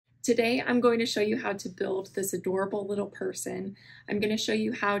Today, I'm going to show you how to build this adorable little person. I'm going to show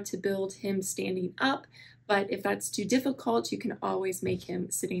you how to build him standing up, but if that's too difficult, you can always make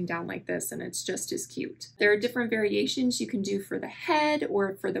him sitting down like this and it's just as cute. There are different variations you can do for the head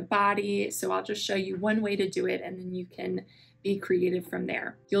or for the body, so I'll just show you one way to do it and then you can be creative from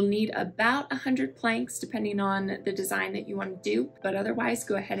there. You'll need about 100 planks depending on the design that you want to do, but otherwise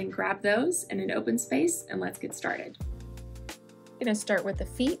go ahead and grab those in an open space and let's get started. I'm going to start with the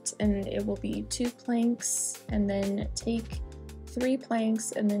feet and it will be 2 planks, and then take 3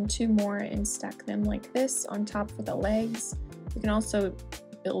 planks and then 2 more and stack them like this on top for the legs. You can also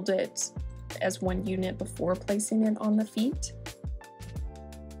build it as one unit before placing it on the feet.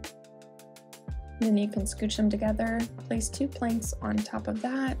 And then you can scooch them together, place 2 planks on top of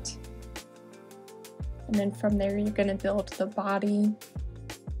that. And then from there you're going to build the body.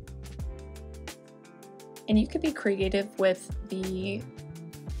 And you could be creative with the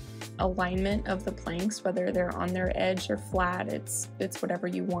alignment of the planks, whether they're on their edge or flat. It's whatever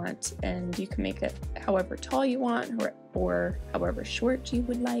you want, and you can make it however tall you want or however short you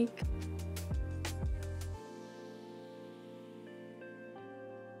would like.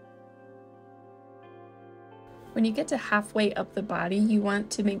 When you get to halfway up the body, you want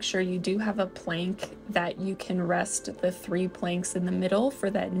to make sure you do have a plank that you can rest the 3 planks in the middle for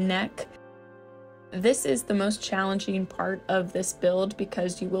that neck. This is the most challenging part of this build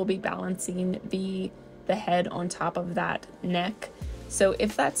because you will be balancing the head on top of that neck. So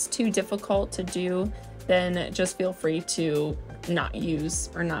if that's too difficult to do, then just feel free to not use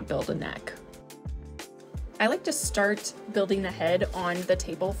or not build a neck. I like to start building the head on the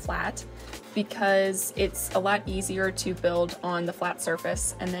table flat because it's a lot easier to build on the flat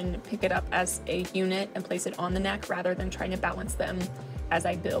surface and then pick it up as a unit and place it on the neck rather than trying to balance them as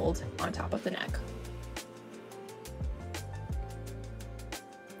I build on top of the neck.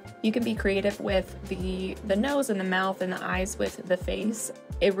 You can be creative with the nose and the mouth and the eyes with the face.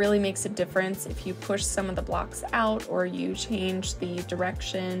 It really makes a difference if you push some of the blocks out or you change the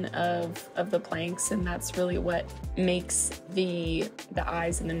direction of the planks, and that's really what makes the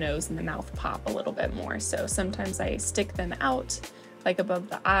eyes and the nose and the mouth pop a little bit more. So sometimes I stick them out like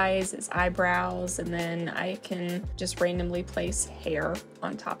above the eyes as eyebrows, and then I can just randomly place hair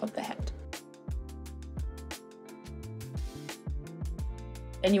on top of the head.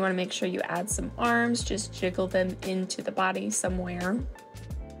 And you want to make sure you add some arms, just jiggle them into the body somewhere.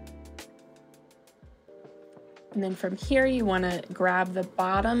 And then from here you want to grab the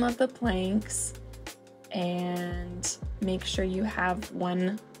bottom of the planks and make sure you have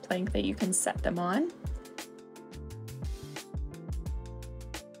one plank that you can set them on.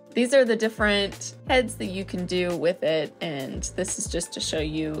 These are the different heads that you can do with it, and this is just to show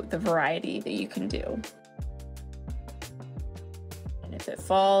you the variety that you can do. If it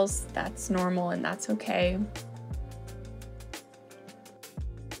falls, that's normal and that's okay.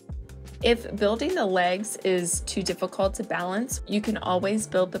 If building the legs is too difficult to balance, you can always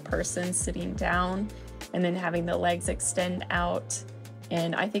build the person sitting down and then having the legs extend out,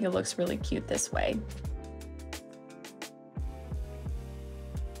 and I think it looks really cute this way.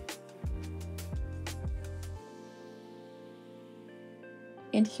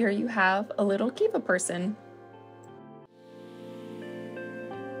 And here you have a little KEVA person.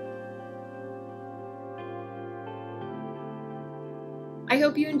 I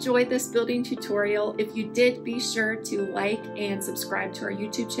hope you enjoyed this building tutorial. If you did, be sure to like and subscribe to our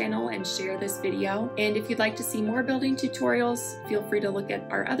YouTube channel and share this video. And if you'd like to see more building tutorials, feel free to look at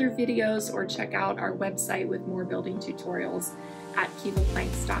our other videos or check out our website with more building tutorials at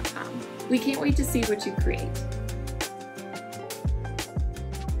KEVAplanks.com. We can't wait to see what you create.